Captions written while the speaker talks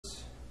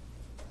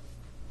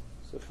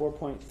So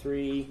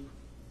 4.3,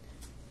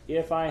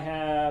 if I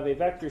have a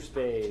vector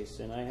space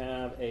and I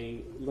have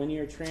a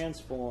linear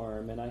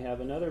transform and I have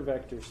another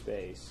vector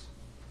space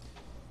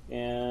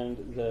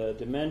and the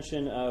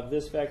dimension of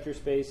this vector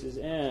space is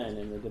n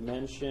and the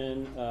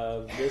dimension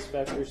of this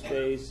vector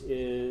space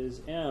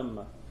is m,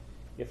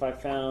 if I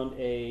found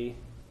a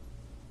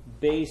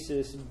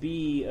basis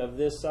B of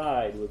this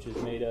side, which is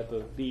made up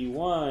of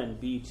B1,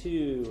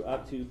 B2,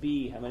 up to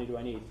B, how many do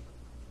I need?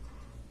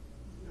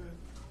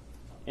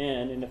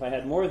 N. And if I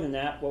had more than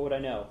that, what would I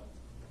know?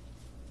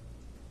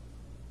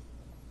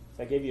 If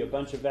I gave you a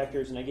bunch of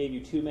vectors and I gave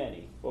you too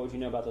many, what would you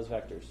know about those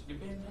vectors?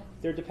 Dependent.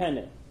 They're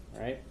dependent,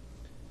 right?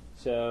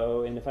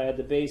 So, and if I had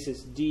the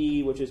basis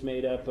D, which is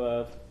made up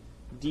of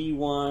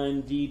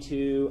D1,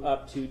 D2,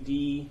 up to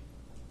D,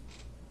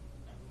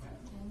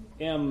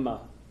 M,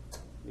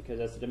 because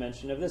that's the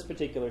dimension of this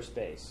particular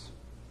space.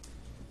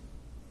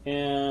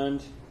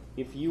 And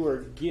if you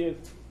were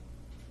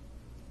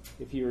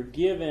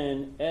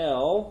given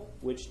L,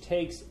 which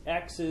takes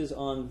x's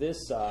on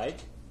this side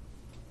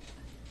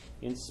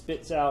and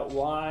spits out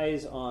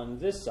y's on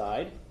this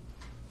side,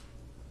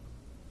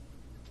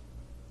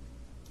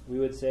 we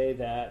would say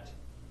that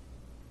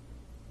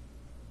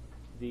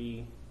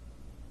the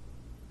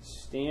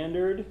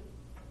standard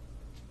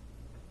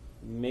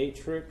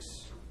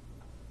matrix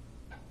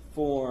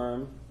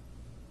form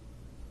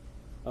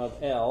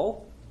of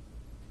L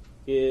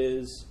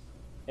is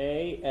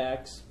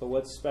AX, but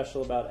what's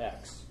special about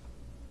X?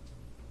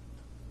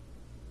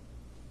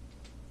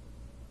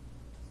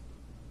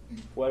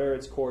 What are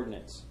its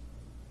coordinates?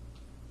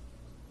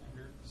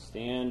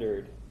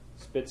 Standard.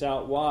 Spits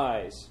out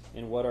Y's,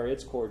 and what are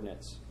its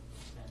coordinates?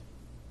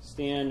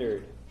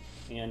 Standard.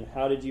 And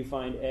how did you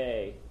find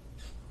A?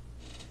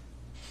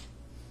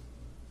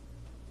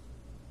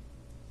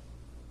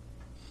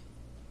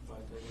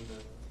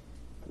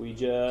 We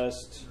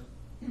just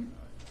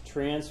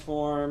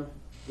transform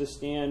the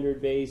standard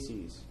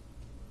bases.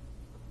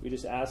 We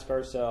just ask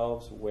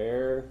ourselves,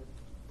 where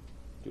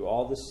do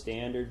all the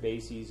standard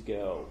bases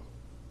go?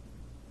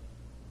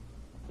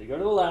 So you go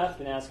to the left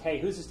and ask, hey,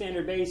 who's the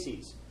standard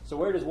bases? So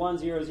where does 1,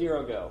 0,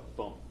 0 go?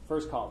 Boom,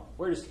 first column.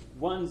 Where does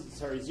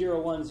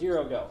 0, 1,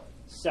 0 go?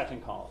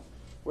 Second column.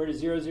 Where does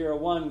 0, 0,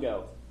 1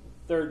 go?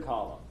 Third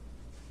column.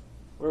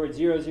 Where would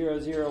 0, 0,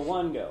 0,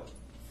 1 go?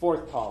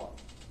 Fourth column.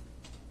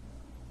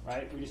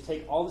 Right? We just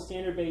take all the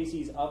standard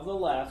bases of the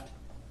left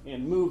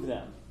and move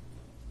them.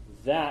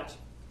 That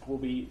will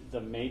be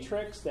the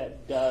matrix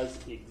that does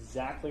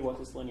exactly what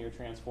this linear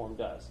transform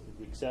does.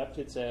 Except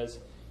it says,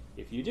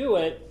 if you do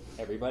it,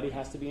 everybody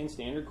has to be in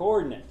standard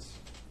coordinates.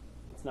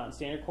 If it's not in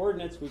standard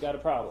coordinates, we've got a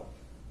problem.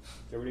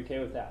 Is everybody okay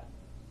with that?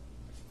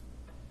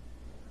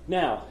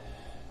 Now,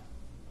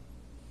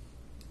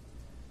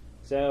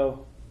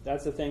 so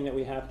that's the thing that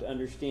we have to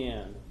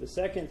understand. The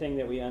second thing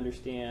that we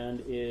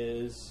understand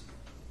is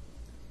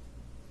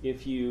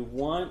if you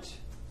want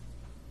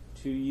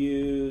to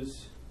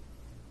use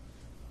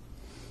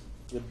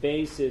the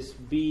basis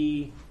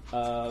B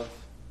of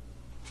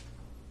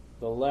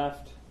the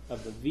left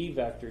of the V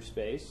vector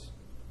space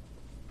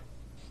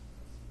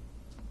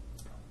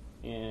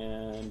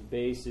and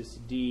basis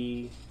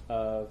D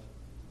of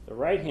the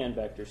right-hand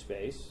vector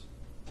space,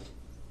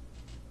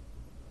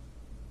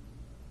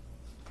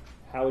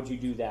 how would you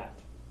do that?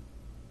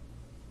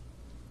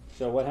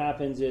 So what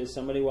happens is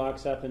somebody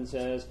walks up and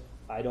says,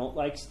 I don't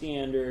like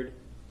standard.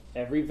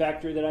 Every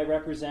vector that I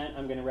represent,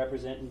 I'm going to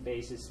represent in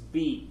basis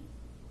B.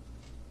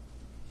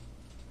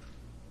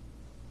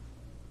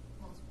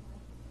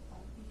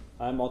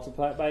 I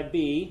multiply it by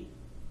B,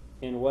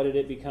 and what did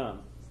it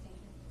become?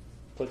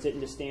 Standard. Puts it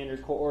into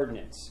standard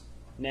coordinates.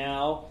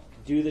 Now,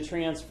 do the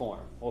transform.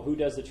 Well, who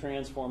does the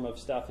transform of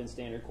stuff in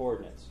standard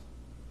coordinates?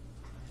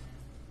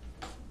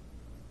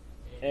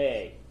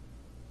 A.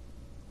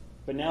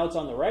 But now it's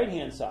on the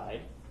right-hand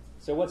side,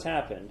 so what's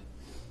happened?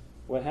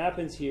 What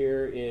happens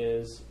here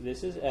is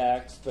this is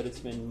X, but it's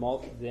been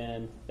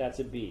then that's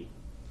a B.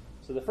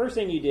 So the first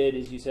thing you did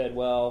is you said,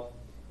 well,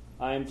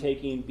 I'm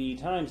taking B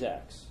times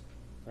X,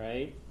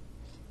 right?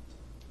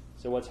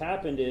 So what's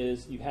happened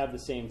is you have the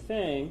same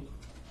thing,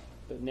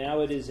 but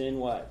now it is in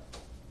what?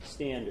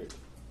 Standard.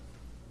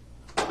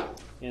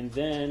 And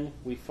then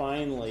we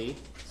finally,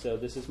 so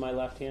this is my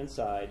left-hand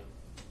side,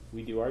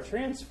 we do our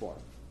transform.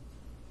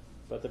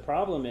 But the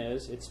problem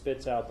is it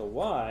spits out the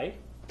Y,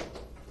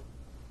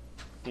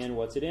 and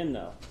what's it in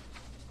though?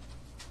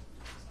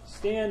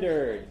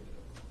 Standard.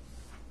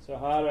 So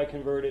how do I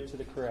convert it to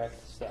the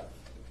correct stuff?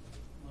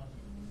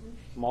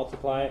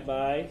 Multiply it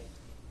by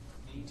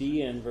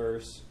D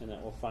inverse, and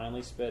that will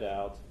finally spit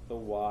out the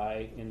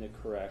Y in the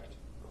correct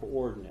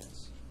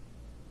coordinates.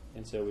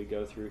 And so we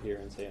go through here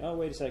and say, oh,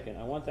 wait a second,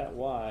 I want that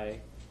Y,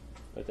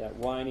 but that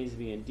Y needs to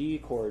be in D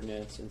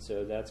coordinates, and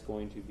so that's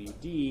going to be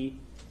D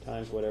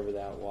times whatever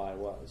that Y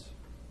was.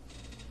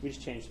 We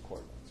just changed the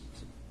coordinates.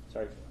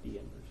 Sorry, D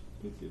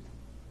inverse.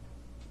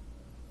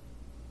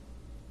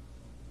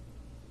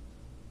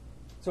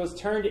 So it's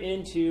turned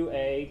into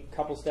a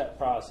couple-step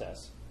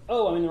process.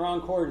 Oh, I'm in the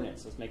wrong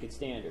coordinates. Let's make it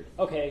standard.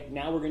 Okay,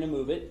 now we're going to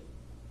move it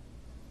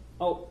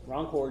oh,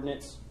 wrong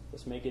coordinates.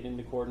 Let's make it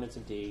into coordinates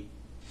of D.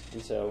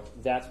 And so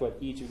that's what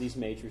each of these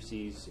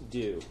matrices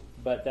do.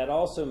 But that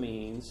also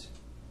means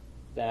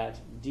that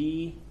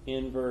D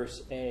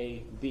inverse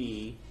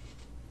AB,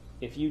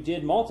 if you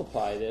did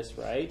multiply this,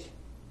 right,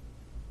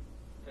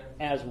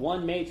 as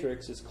one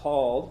matrix is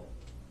called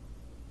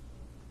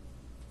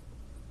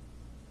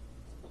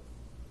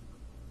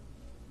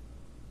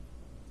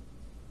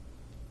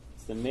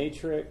it's the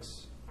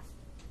matrix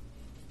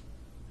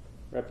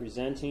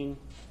representing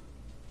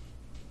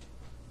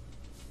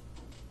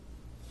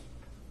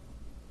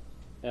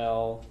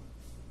L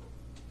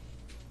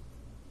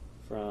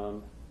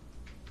from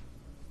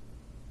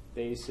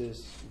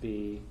basis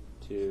B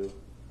to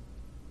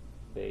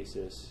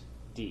basis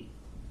D.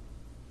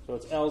 So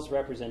it's L's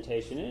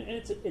representation, and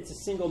it's a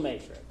single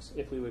matrix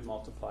if we would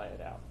multiply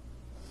it out.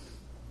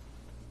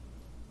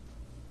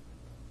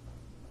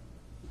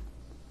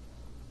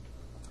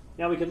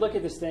 Now we could look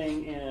at this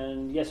thing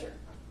and, yes, sir?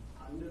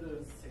 Under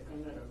the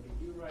second arrow,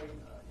 did you write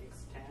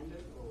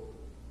extended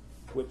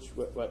or?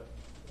 What?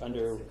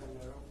 Under second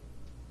arrow?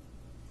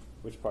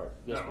 which part?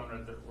 This That one. one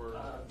right there, where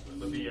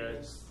the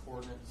BX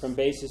coordinates. From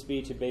basis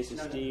B to basis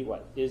No, no. D,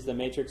 what? Is the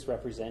matrix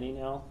representing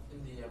L?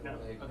 In the No,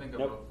 I think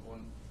Nope. above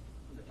one.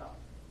 On the top.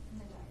 in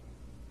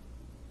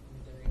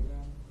the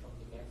diagram from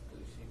the left to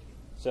the second.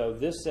 So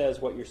this says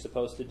what you're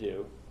supposed to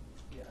do.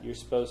 Yeah. You're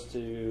supposed to,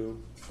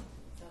 you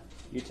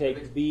I take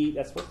think- B,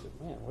 that's what,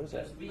 man, what is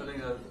that? I think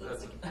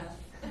that's okay.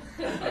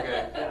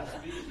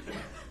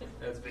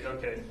 That's B.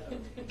 Okay.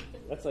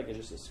 That's like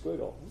just a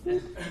squiggle.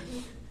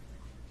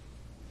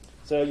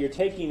 So you're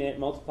taking it,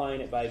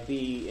 multiplying it by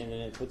B, and then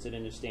it puts it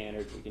into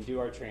standard. We can do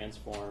our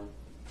transform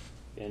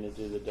and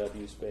do the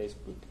W space,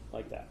 boop,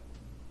 like that.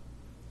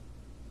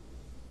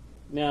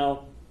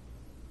 Now,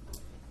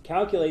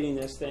 calculating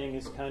this thing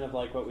is kind of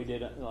like what we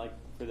did like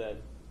for the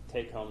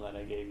take-home that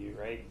I gave you,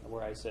 right?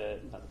 Where I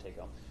said, not the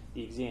take-home,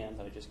 the exam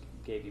that I just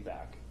gave you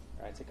back.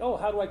 Right? It's like, oh,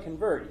 how do I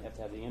convert? You have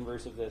to have the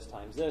inverse of this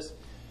times this.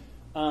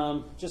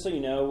 Just so you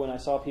know, when I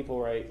saw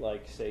people write,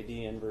 like, say,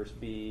 D inverse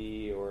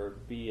B or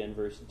B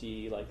inverse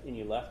D, like, and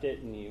you left it,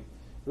 and the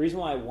reason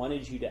why I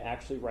wanted you to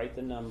actually write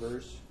the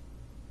numbers,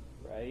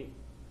 right,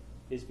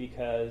 is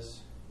because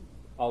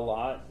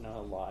not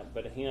a lot,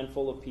 but a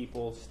handful of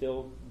people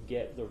still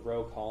get the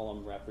row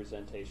column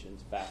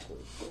representations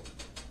backwards.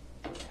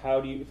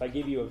 How do you, if I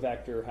give you a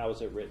vector, how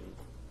is it written?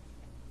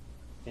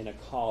 In a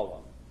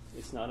column.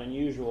 It's not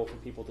unusual for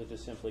people to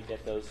just simply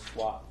get those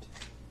swapped.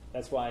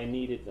 That's why I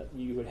needed that.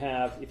 You would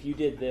have, if you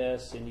did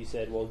this and you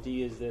said, well,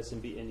 D is this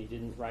and B, and you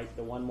didn't write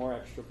the one more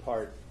extra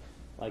part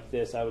like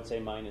this, I would say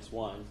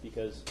 -1,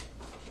 because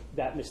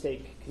that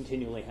mistake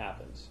continually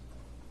happens.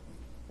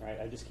 Right?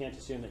 I just can't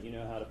assume that you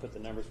know how to put the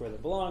numbers where they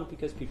belong,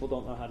 because people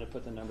don't know how to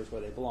put the numbers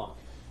where they belong.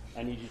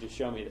 I need you to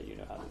show me that you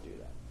know how to do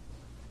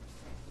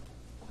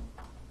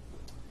that.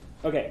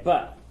 Okay,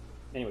 but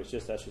anyways,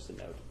 that's just a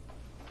note.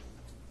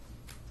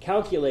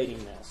 Calculating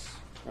this,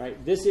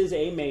 right? This is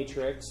a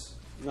matrix.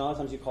 A lot of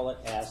times you call it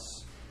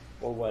S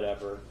or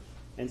whatever.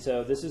 And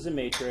so this is a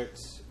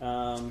matrix.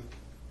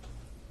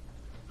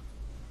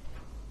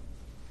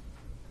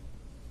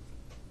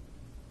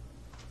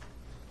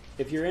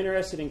 If you're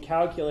interested in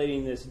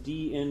calculating this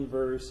D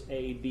inverse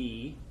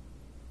AB,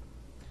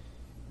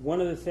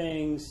 one of the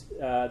things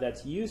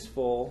that's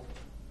useful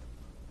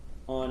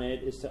on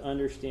it is to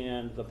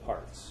understand the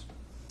parts.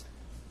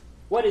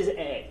 What is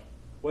A?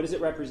 What does it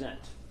represent?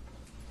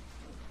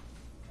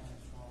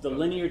 The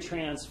linear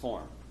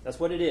transform. That's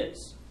what it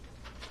is.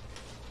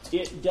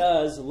 It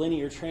does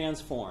linear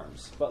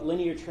transforms. But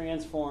linear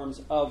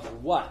transforms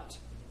of what?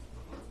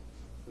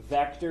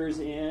 Vectors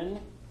in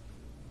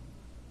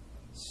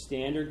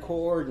standard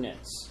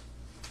coordinates.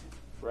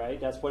 Right?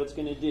 That's what it's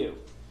going to do.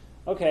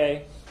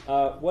 Okay,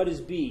 what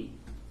is B?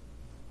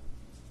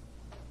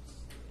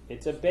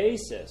 It's a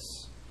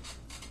basis.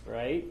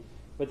 Right?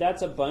 But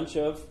that's a bunch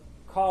of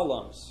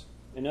columns.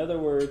 In other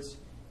words,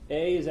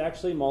 A is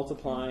actually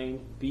multiplying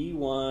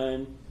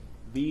B1,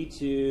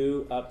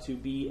 B2 up to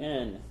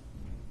Bn.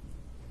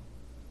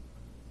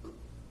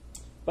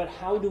 But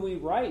how do we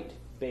write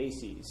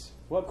bases?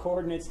 What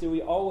coordinates do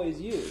we always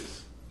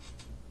use?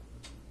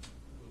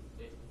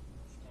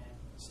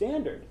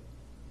 Standard.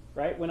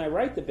 Right? When I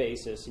write the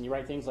basis, and you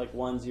write things like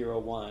 1, 0,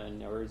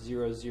 1 or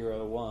 0,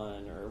 0,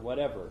 1 or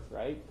whatever,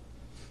 right?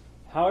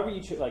 However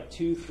you choose, like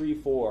 2, 3,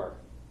 4,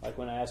 like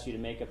when I asked you to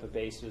make up a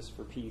basis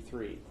for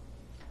P3,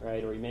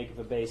 right? Or you make up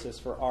a basis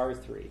for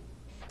R3,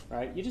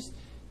 right?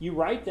 You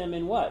write them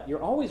in what?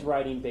 You're always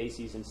writing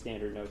bases in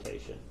standard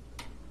notation.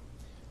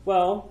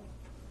 Well,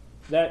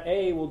 that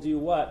A will do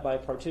what by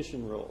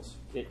partition rules?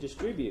 It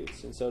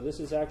distributes. And so this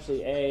is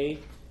actually A,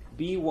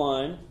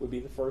 B1 would be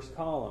the first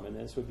column, and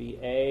this would be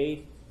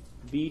A,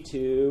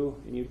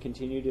 B2, and you'd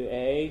continue to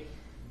A,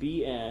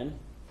 Bn.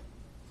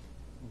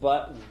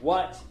 But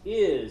what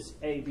is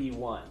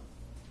AB1?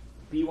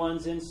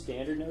 B1's in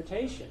standard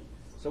notation.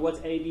 So what's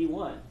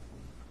AB1?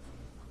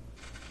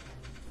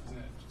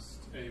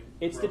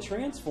 It's the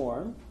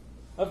transform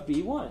of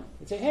B1.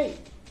 It's say, hey,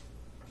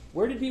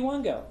 where did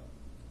B1 go?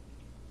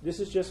 this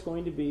is just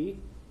going to be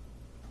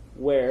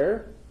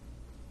where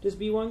does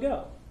B1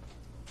 go?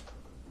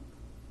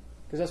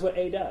 Because that's what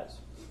A does.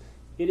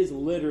 It is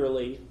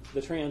literally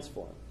the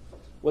transform.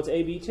 What's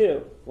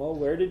AB2? Well,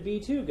 where did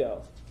B2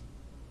 go?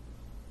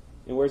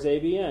 And where's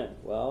ABN?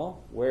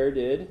 Well, where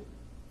did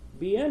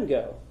BN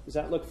go? Does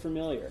that look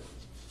familiar?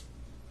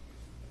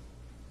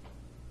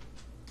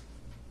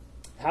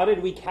 How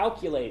did we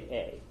calculate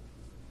A?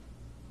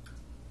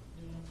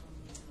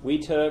 We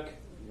took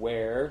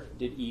where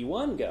did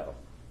E1 go?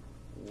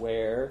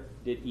 Where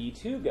did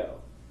E2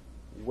 go?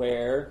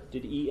 Where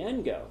did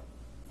EN go?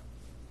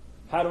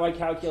 How do I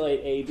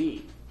calculate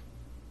AB?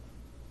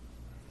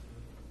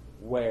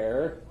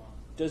 Where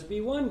does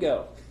B1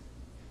 go?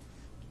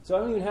 So I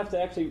don't even have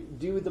to actually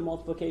do the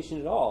multiplication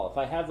at all. If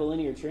I have the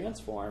linear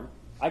transform,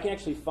 I can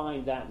actually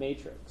find that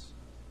matrix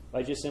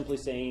by just simply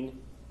saying,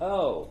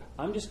 oh,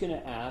 I'm just going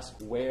to ask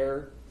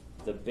where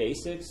the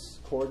basics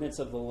coordinates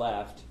of the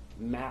left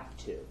map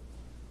to.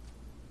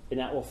 And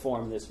that will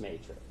form this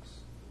matrix.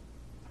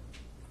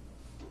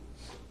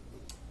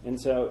 And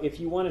so if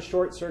you want to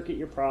short circuit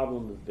your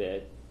problem a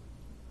bit,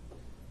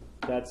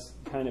 that's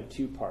kind of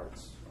two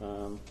parts.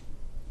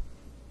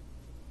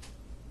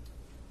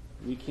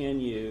 We can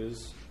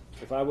use,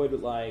 if I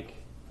would like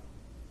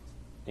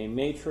a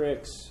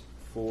matrix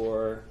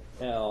for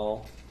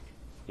L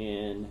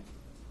in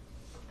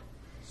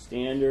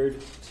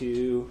standard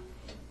to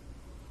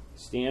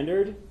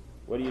standard,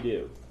 what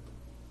do?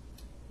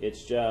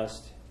 It's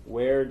just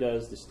where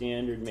does the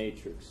standard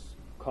matrix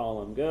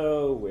column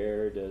go?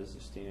 Where does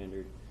the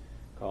standard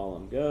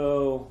column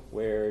go?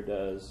 Where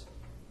does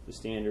the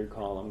standard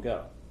column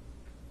go?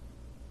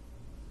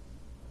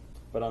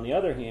 But on the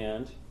other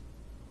hand,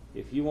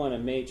 if you want a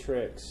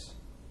matrix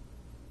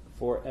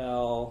for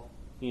L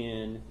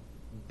in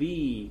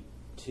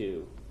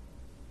B2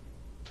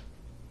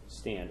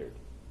 standard,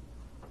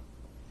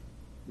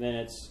 then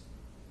it's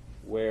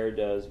where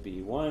does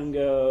B1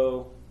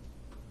 go?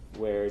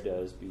 Where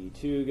does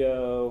B2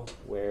 go?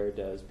 Where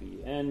does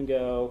Bn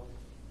go?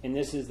 And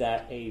this is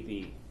that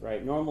AB,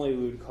 right? Normally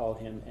we would call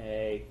him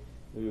A.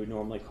 We would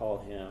normally call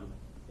him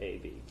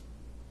AB.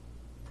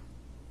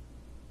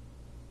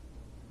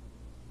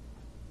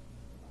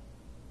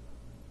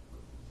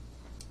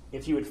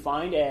 If you would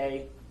find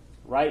A,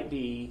 write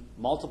B,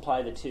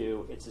 multiply the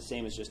two, it's the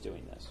same as just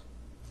doing this.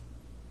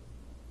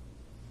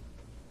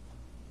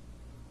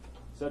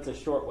 So that's a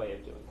short way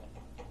of doing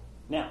it.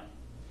 Now,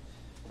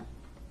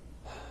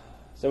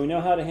 so we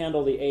know how to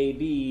handle the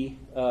AB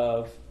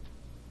of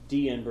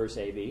D inverse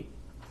AB.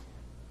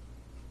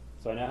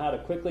 So I know how to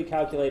quickly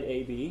calculate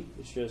AB.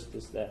 It's just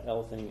that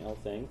L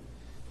thing.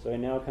 So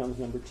now comes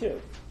number 2.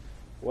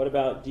 What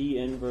about D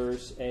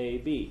inverse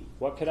AB?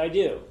 What could I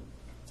do?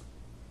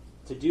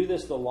 To do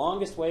this the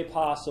longest way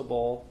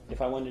possible,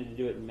 if I wanted to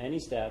do it in many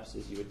steps,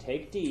 is you would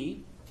take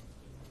D,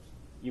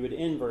 you would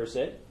inverse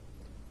it,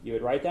 you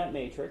would write that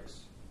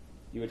matrix,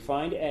 you would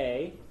find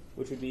A,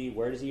 which would be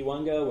where does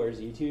E1 go, where does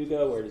E2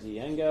 go, where does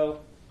En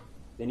go,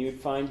 then you would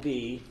find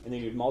B, and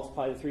then you would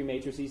multiply the three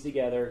matrices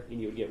together,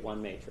 and you would get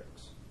one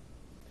matrix.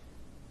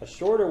 A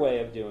shorter way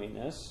of doing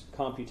this,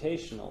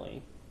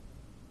 computationally,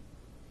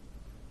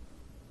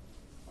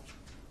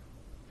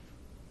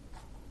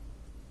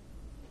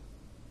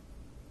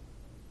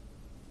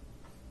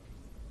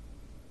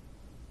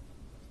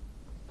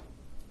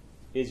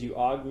 is you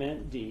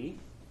augment D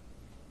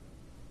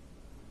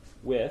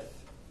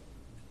with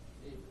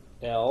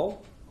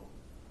L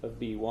of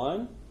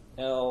B1,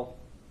 L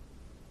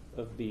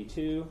of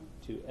B2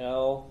 to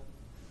L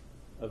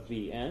of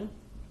Bn.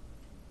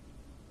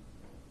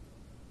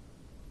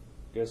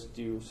 Just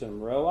do some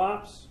row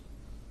ops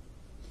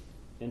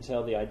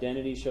until the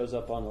identity shows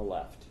up on the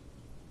left.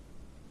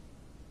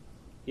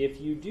 If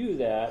you do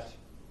that,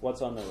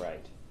 what's on the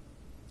right?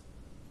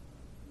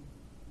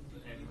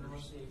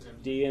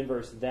 D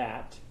inverse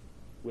that,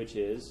 which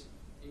is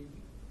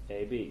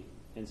AB.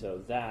 And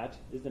so that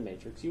is the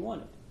matrix you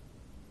wanted.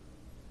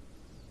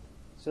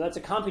 So that's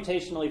a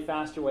computationally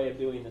faster way of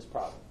doing this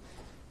problem.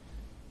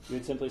 You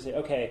would simply say,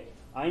 okay,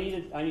 I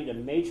need a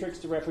matrix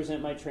to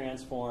represent my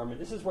transform,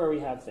 and this is where we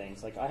have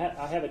things. Like I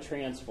have a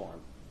transform,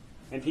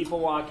 and people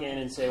walk in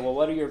and say, well,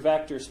 what are your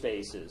vector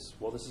spaces?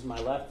 Well, this is my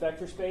left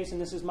vector space,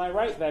 and this is my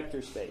right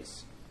vector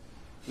space.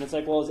 And it's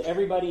like, well, is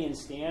everybody in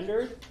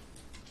standard?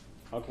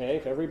 Okay,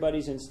 if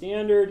everybody's in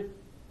standard,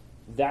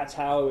 that's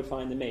how I would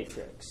find the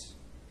matrix.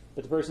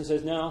 But the person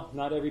says, no,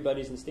 not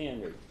everybody's in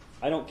standard.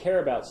 I don't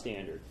care about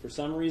standard. For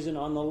some reason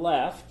on the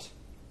left,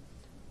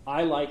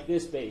 I like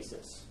this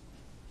basis.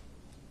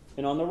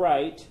 And on the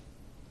right,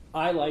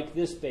 I like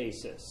this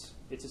basis.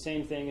 It's the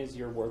same thing as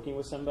you're working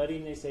with somebody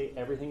and they say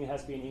everything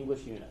has to be in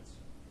English units.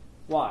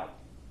 Why?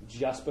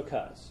 Just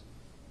because.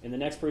 And the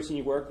next person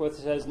you work with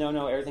says,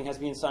 no, everything has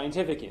to be in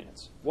scientific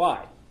units.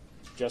 Why?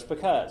 Just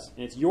because.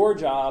 And it's your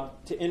job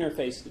to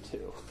interface the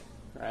two,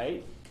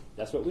 right?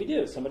 That's what we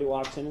do. Somebody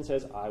walks in and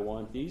says, I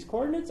want these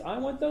coordinates, I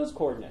want those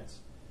coordinates.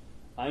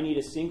 I need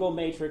a single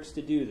matrix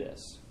to do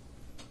this.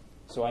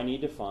 So I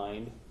need to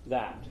find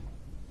that.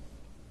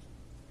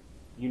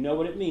 you know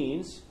what it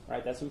means,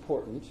 right? That's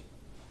important.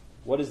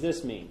 What does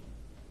this mean?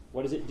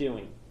 What is it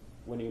doing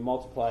when you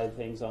multiply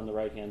things on the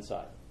right-hand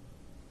side?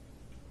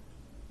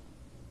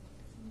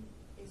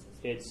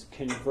 It's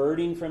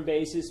converting from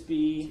basis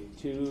B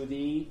to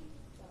the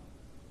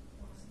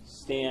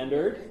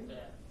standard.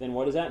 Then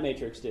what does that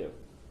matrix do?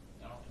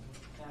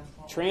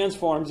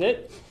 Transforms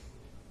it,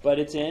 but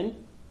it's in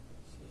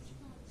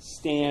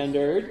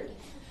standard.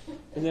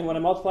 And then when I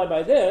multiply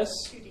by this,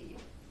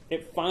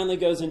 it finally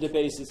goes into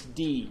basis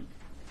D.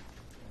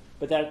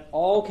 But that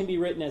all can be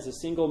written as a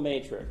single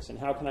matrix. And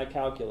how can I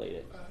calculate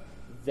it?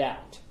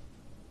 That.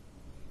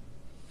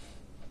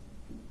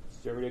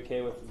 Is everybody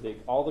okay with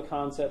all the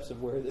concepts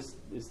of where this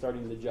is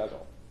starting to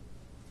juggle?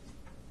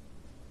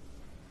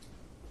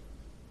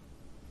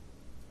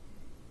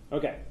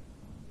 Okay.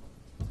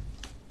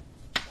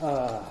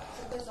 So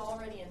if it's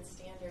already in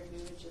standard, we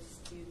would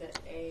just do the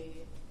A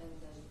and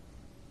then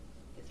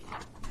the D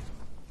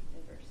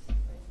inverse, right?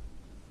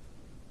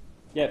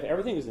 Yeah, if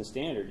everything was in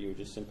standard, you would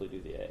just simply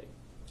do the A.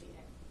 Okay.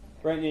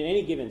 Right, and at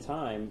any given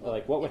time,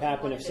 like what would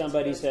happen if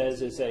somebody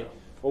says,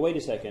 well, wait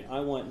a second,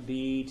 I want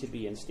B to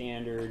be in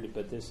standard,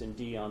 but this in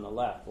D on the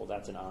left. Well,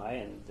 that's an I,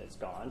 and it's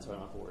gone, so I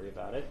don't have to worry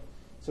about it.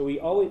 So we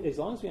always, as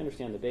long as we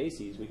understand the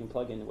bases, we can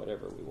plug into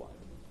whatever we want.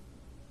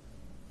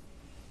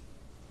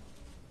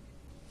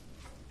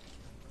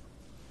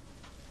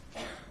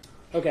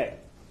 Okay,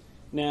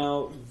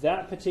 now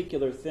that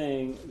particular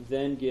thing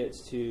then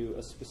gets to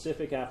a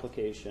specific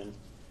application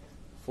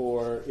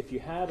for if you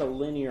had a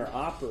linear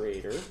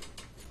operator.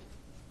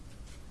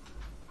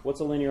 What's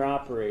a linear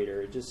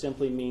operator? It just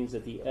simply means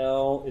that the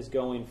L is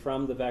going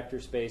from the vector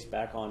space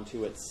back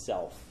onto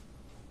itself.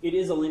 It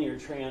is a linear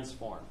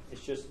transform.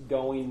 It's just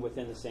going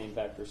within the same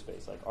vector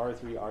space, like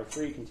R3,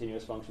 R3,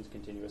 continuous functions,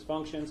 continuous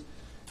functions.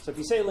 So if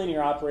you say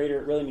linear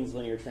operator, it really means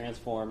linear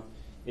transform.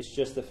 It's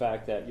just the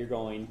fact that you're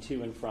going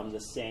to and from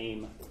the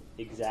same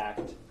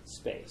exact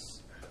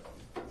space.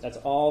 That's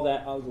all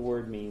that the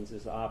word means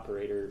is the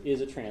operator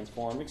is a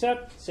transform,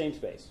 except same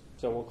space.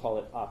 So we'll call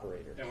it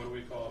operator. And what do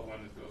we call it when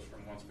it goes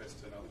from one space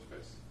to another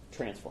space?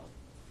 Transform.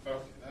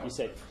 Okay. You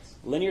say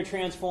linear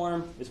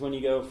transform is when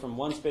you go from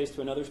one space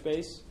to another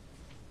space.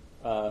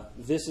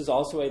 This is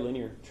also a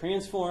linear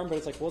transform, but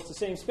it's like, well, it's the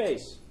same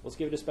space. Let's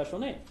give it a special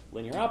name,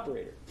 linear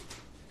operator.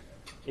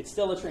 It's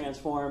still a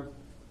transform,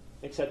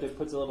 except it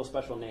puts a little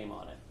special name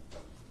on it.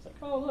 It's like,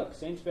 oh, look,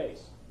 same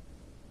space.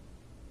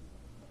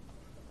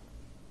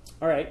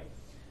 All right.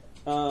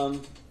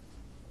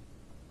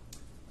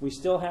 We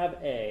still have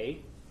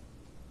A.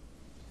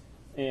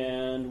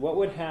 And what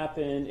would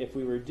happen if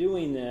we were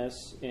doing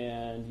this,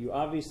 and you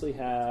obviously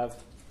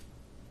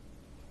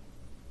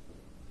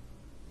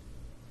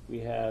we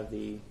have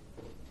the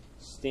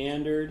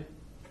standard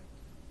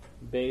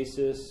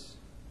basis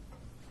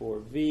for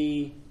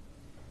V.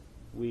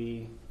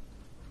 We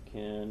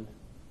can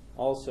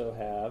also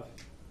have,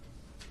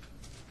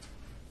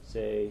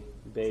 say,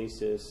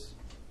 basis,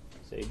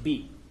 say,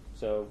 B.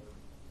 So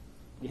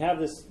you have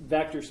this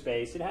vector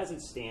space. It has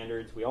its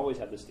standards. We always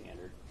have the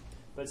standard.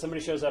 But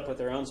somebody shows up with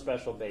their own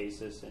special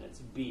basis, and it's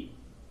B.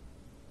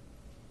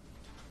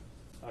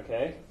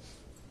 Okay?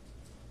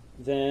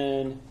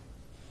 Then,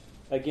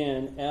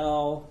 again,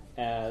 L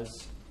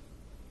as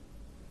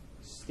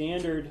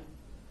standard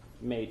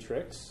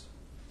matrix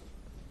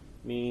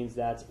means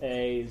that's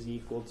A is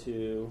equal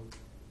to,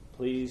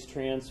 please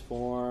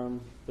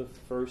transform the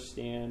first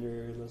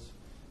standard,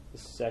 the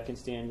second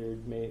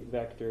standard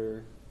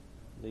vector,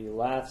 the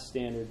last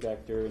standard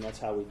vector, and that's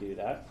how we do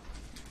that.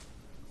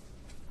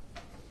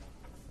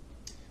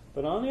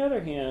 But on the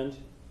other hand,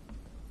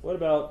 what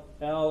about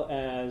L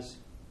as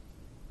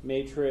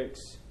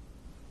matrix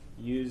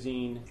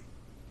using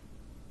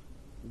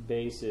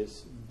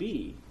basis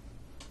B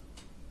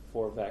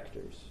for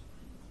vectors?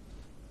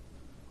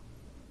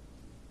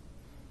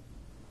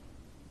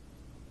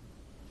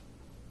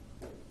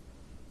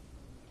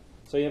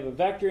 So you have a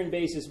vector in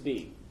basis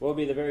B. What would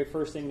be the very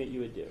first thing that you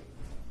would do?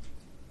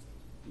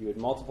 You would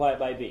multiply it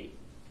by B.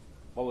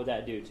 What would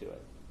that do to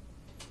it?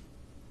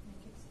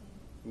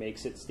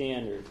 Makes it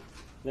standard.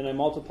 Then I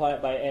multiply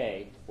it by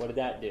A. What did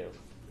that do?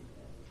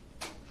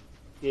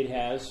 It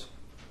has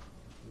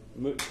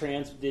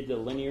did the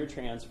linear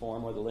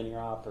transform or the linear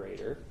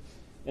operator.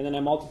 And then I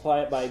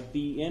multiply it by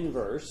B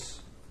inverse,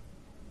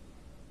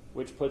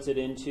 which puts it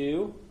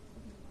into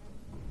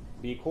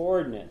B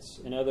coordinates.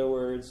 In other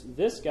words,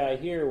 this guy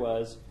here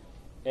was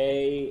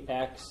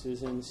AX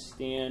is in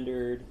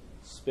standard,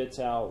 spits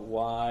out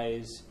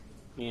Y's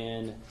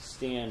in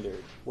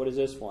standard. What is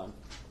this one?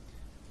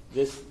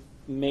 This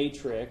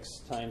matrix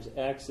times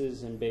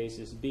X's in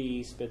basis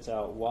B spits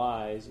out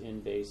Y's in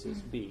basis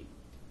B.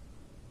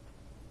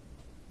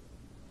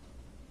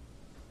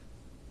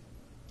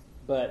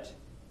 But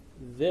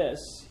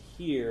this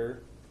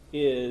here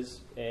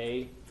is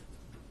a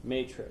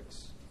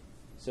matrix.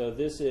 So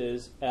this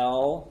is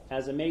L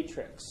as a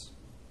matrix.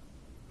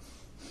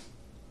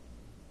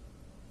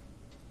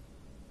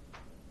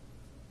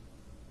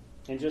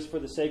 And just for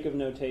the sake of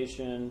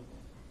notation,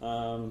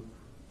 for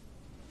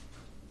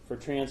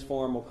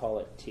transform, we'll call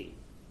it T.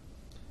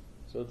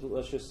 So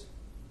let's just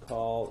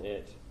call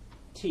it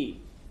T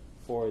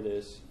for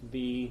this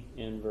B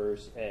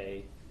inverse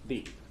A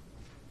B.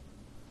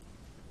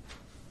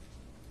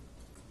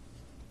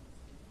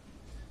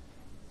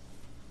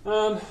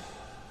 What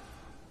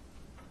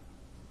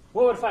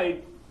would if I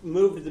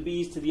moved the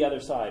B's to the other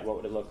side? What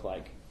would it look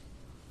like?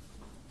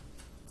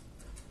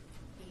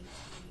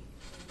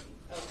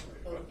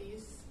 Both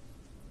these.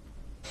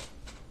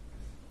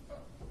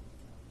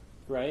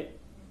 Right?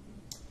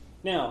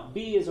 Now,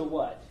 B is a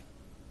what?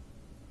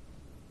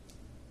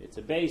 It's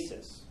a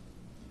basis.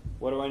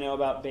 What do I know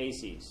about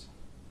bases?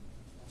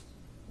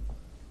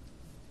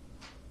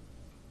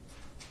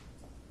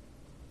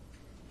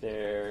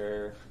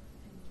 They're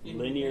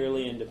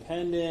linearly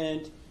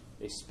independent.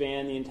 They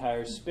span the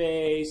entire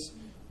space.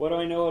 What do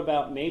I know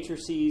about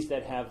matrices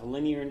that have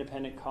linear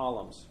independent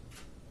columns?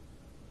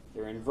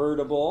 They're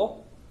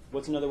invertible.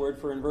 What's another word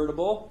for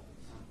invertible?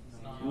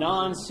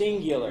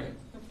 Non-singular.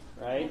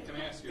 Right? Can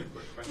I ask you a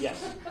quick question?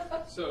 Yes.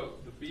 So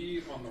the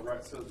B on the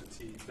right side of the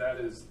T, that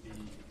is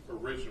the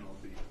original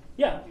B.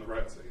 Yeah. On the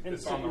right side. And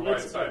It's so on the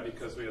let's- right side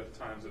because we have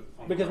times it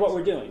on Because the right what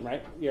we're side. doing,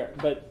 right? Yeah.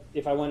 But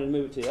if I wanted to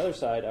move it to the other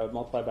side, I would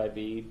multiply by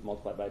B,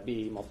 multiply by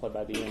B, multiply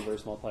by B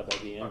inverse, multiply by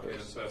B Okay,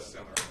 inverse. so that's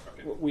still on the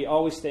right. Okay. We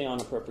always stay on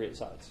appropriate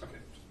sides. Okay,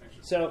 just make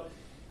sure. So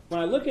when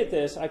I look at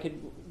this, I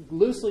could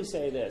loosely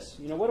say this.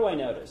 You know, what do I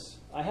notice?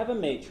 I have a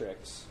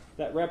matrix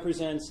that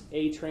represents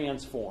a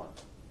transform.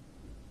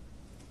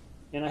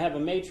 And I have a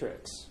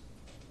matrix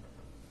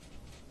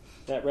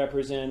that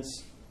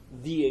represents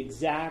the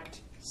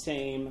exact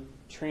same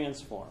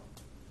transform.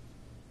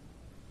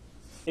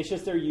 It's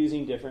just they're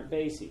using different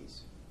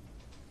bases,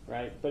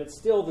 right? But it's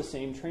still the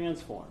same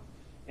transform.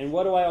 And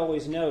what do I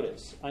always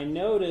notice? I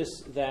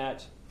notice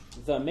that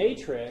the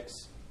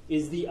matrix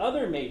is the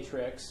other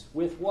matrix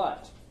with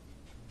what?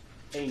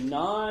 A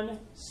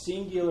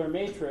non-singular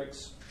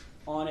matrix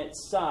on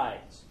its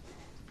sides.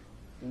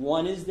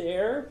 One is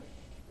there.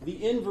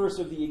 The inverse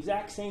of the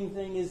exact same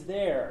thing is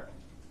there.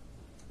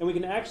 And we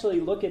can actually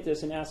look at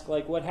this and ask,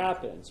 like, what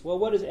happens? Well,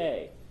 what is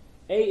A?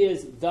 A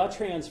is the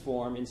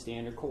transform in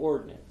standard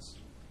coordinates.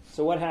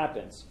 So what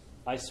happens?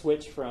 I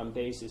switch from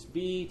basis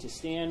B to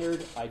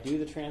standard. I do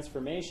the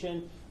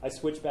transformation. I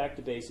switch back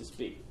to basis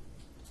B.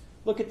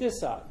 Look at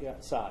this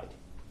side.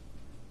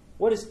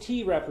 What does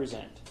T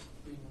represent?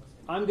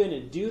 I'm going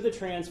to do the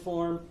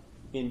transform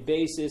in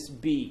basis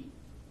B.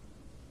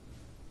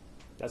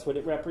 That's what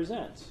it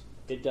represents.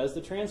 It does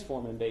the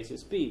transform in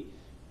basis B.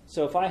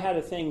 So if I had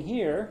a thing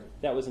here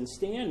that was in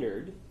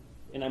standard,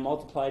 and I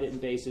multiplied it in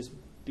basis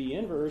B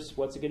inverse,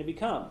 what's it going to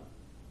become?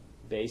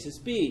 Basis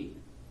B.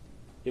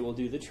 It will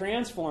do the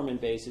transform in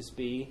basis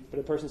B, but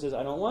a person says,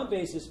 I don't want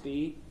basis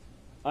B,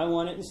 I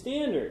want it in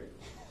standard.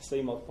 So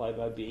you multiply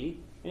by B,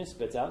 and it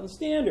spits out in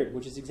standard,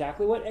 which is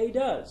exactly what A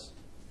does.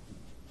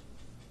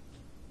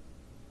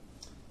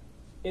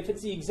 If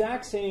it's the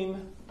exact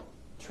same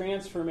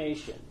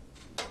transformation,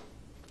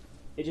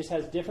 it just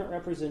has different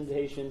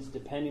representations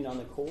depending on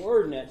the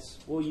coordinates.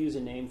 We'll use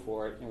a name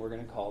for it, and we're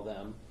going to call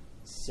them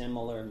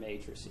similar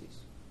matrices.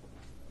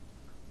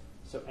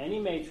 So any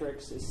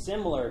matrix is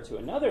similar to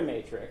another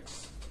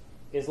matrix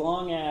as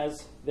long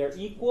as they're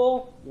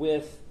equal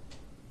with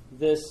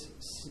this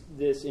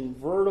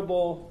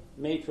invertible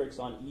matrix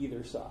on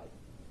either side.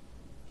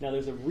 Now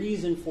there's a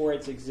reason for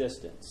its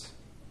existence.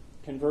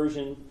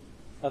 Conversion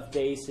of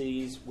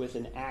bases with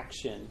an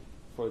action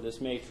for this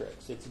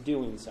matrix. It's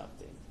doing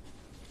something.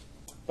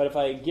 But if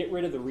I get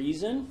rid of the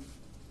reason,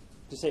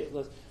 to say,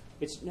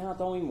 it's not,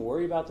 don't even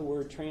worry about the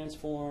word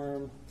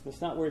transform.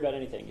 Let's not worry about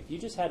anything. If you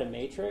just had a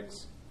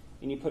matrix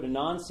and you put a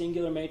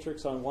non-singular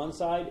matrix on one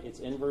side, its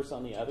inverse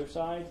on the other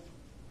side,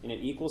 and it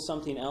equals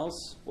something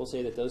else, we'll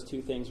say that those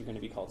two things are going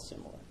to be called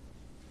similar.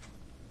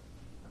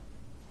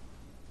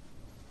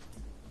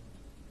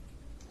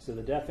 So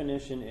the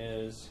definition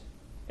is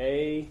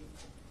A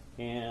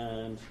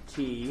and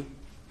T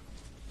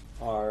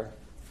are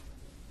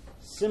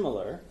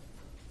similar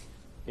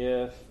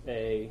if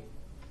a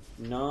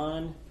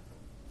non-singular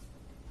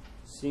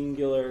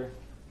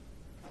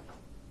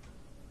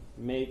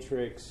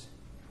matrix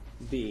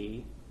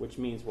B, which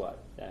means what?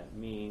 That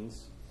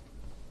means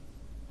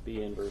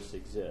B inverse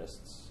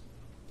exists.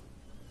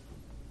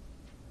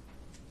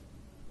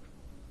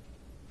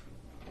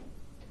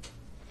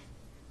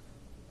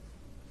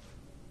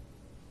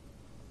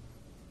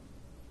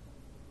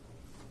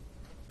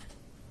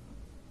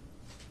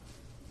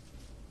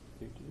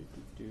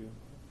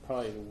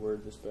 Probably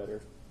word this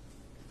better.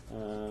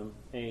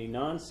 A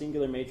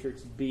non-singular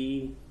matrix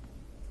B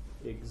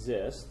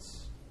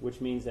exists,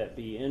 which means that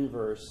B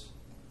inverse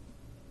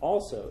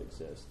also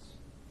exists.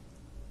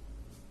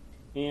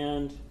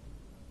 And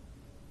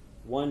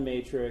one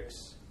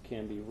matrix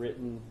can be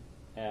written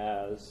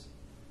as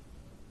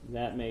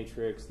that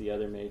matrix, the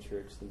other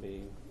matrix, the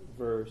B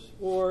inverse.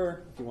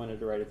 Or if you wanted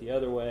to write it the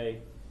other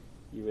way,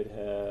 you would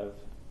have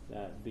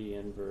that B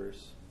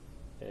inverse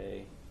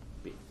A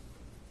B.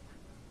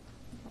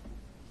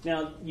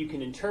 Now, you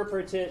can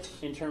interpret it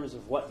in terms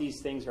of what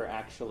these things are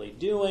actually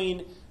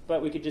doing,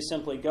 but we could just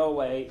simply go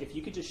away. If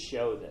you could just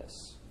show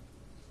this.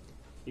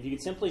 If you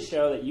could simply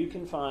show that you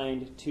can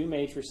find two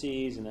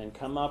matrices and then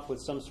come up with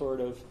some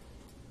sort of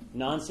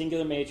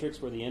non-singular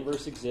matrix where the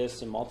inverse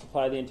exists and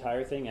multiply the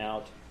entire thing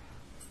out,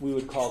 we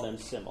would call them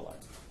similar.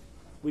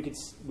 We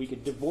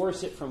could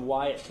divorce it from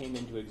why it came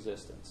into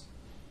existence.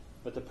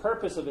 But the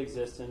purpose of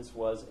existence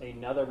was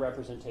another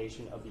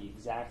representation of the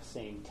exact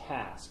same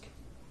task,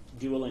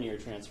 do a linear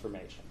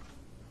transformation.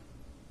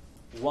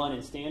 One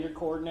in standard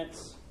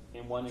coordinates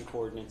and one in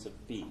coordinates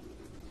of B.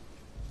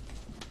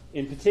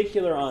 In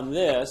particular on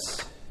this,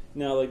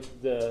 now like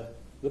the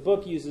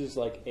book uses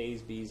like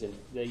A's, B's, and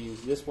they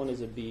use this one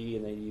as a B,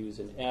 and they use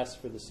an S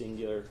for the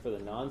singular, for the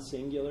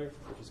non-singular,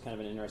 which is kind of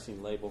an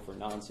interesting label for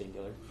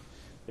non-singular.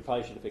 They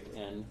probably should have picked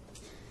N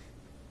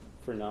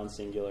for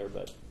non-singular,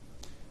 but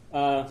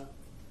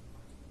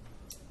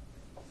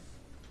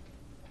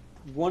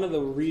one of the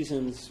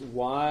reasons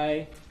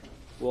why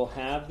we'll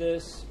have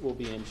this will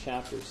be in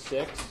chapter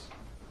 6.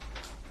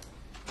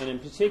 And in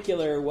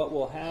particular, what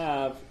we'll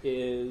have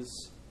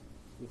is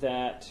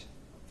that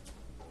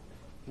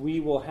we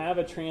will have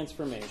a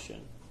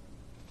transformation.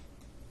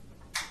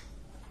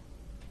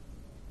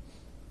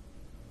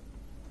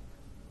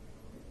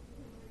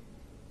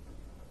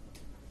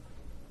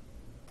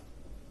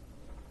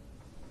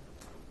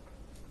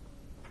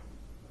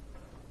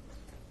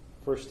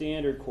 For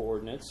standard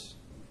coordinates.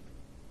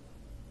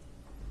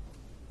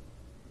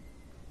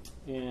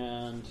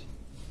 And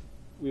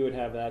we would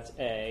have that's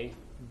A.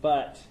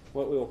 But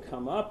what we will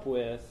come up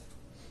with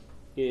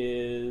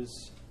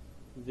is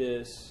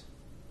this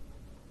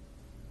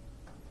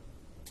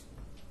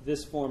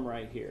form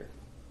right here.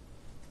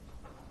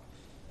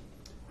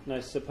 And I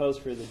suppose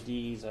for the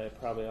D's, I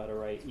probably ought to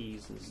write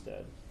E's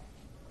instead.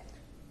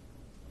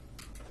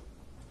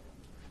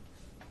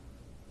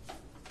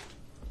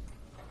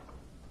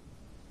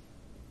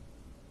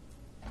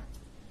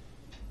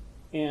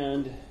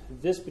 And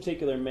this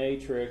particular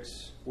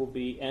matrix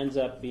ends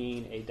up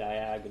being a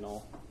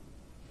diagonal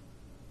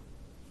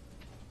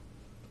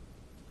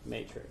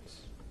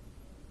matrix.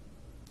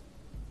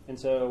 And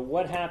so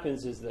what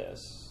happens is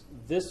this.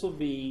 This will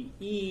be,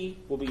 E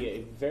will be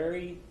a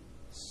very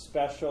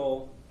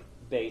special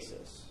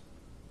basis.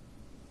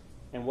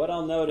 And what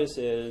I'll notice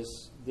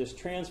is this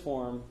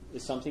transform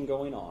is something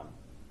going on.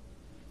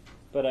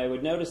 But I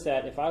would notice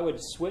that if I would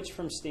switch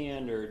from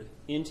standard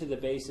into the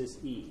basis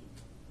E,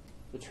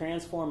 the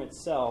transform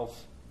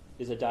itself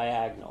is a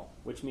diagonal,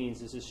 which means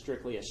this is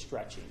strictly a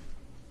stretching.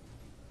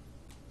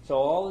 So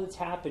all that's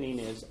happening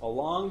is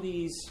along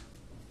these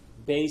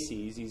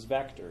bases, these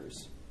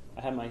vectors,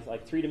 I have my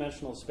like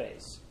three-dimensional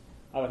space.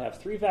 I would have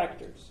three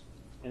vectors.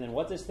 And then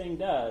what this thing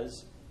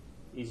does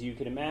is you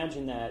can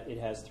imagine that it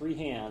has three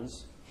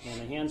hands,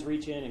 and the hands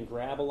reach in and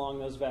grab along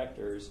those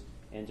vectors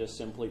and just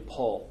simply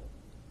pull.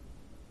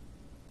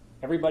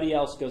 Everybody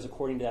else goes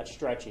according to that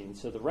stretching,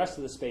 so the rest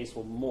of the space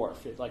will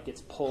morph. It like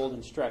gets pulled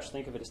and stretched.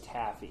 Think of it as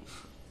taffy.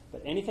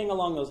 But anything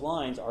along those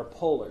lines are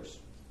polars,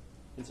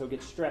 and so it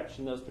gets stretched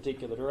in those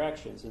particular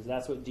directions, and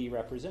that's what D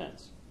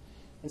represents.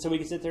 And so we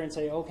can sit there and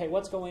say, okay,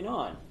 what's going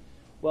on?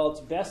 Well,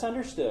 it's best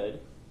understood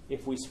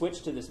if we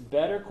switch to this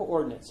better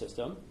coordinate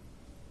system,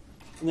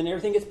 and then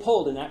everything gets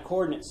pulled in that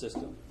coordinate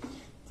system.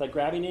 It's like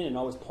grabbing in and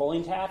always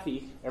pulling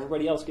taffy.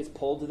 Everybody else gets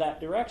pulled to that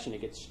direction.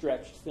 It gets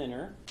stretched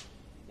thinner.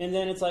 And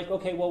then it's like,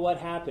 okay, well, what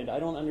happened?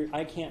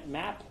 I can't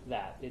map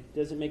that. It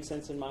doesn't make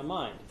sense in my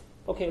mind.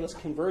 Okay, let's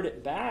convert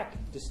it back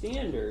to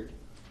standard,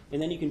 and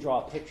then you can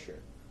draw a picture.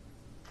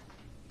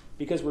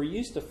 Because we're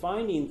used to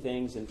finding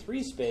things in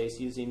 3 space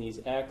using these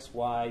x,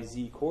 y,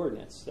 z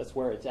coordinates. That's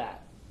where it's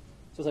at.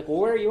 So it's like, well,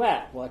 where are you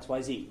at? Well, x,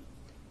 y, z.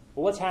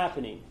 Well, what's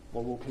happening?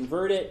 Well, we'll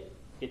convert it.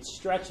 It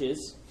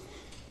stretches.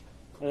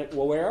 Like,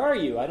 well, where are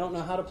you? I don't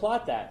know how to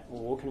plot that.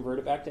 Well, we'll convert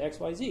it back to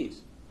x, y,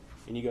 z's.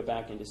 And you go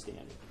back into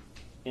standard.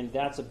 And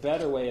that's a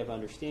better way of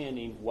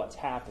understanding what's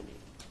happening.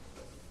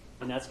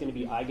 And that's going to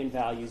be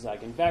eigenvalues,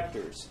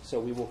 eigenvectors. So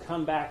we will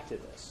come back to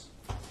this.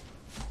 I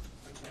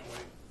can't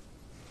wait.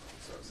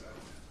 So excited.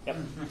 Yep,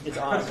 it's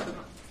awesome.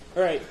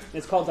 All right,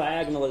 it's called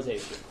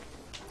diagonalization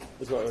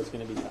is what it's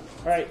going to become.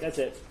 All right, that's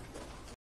it.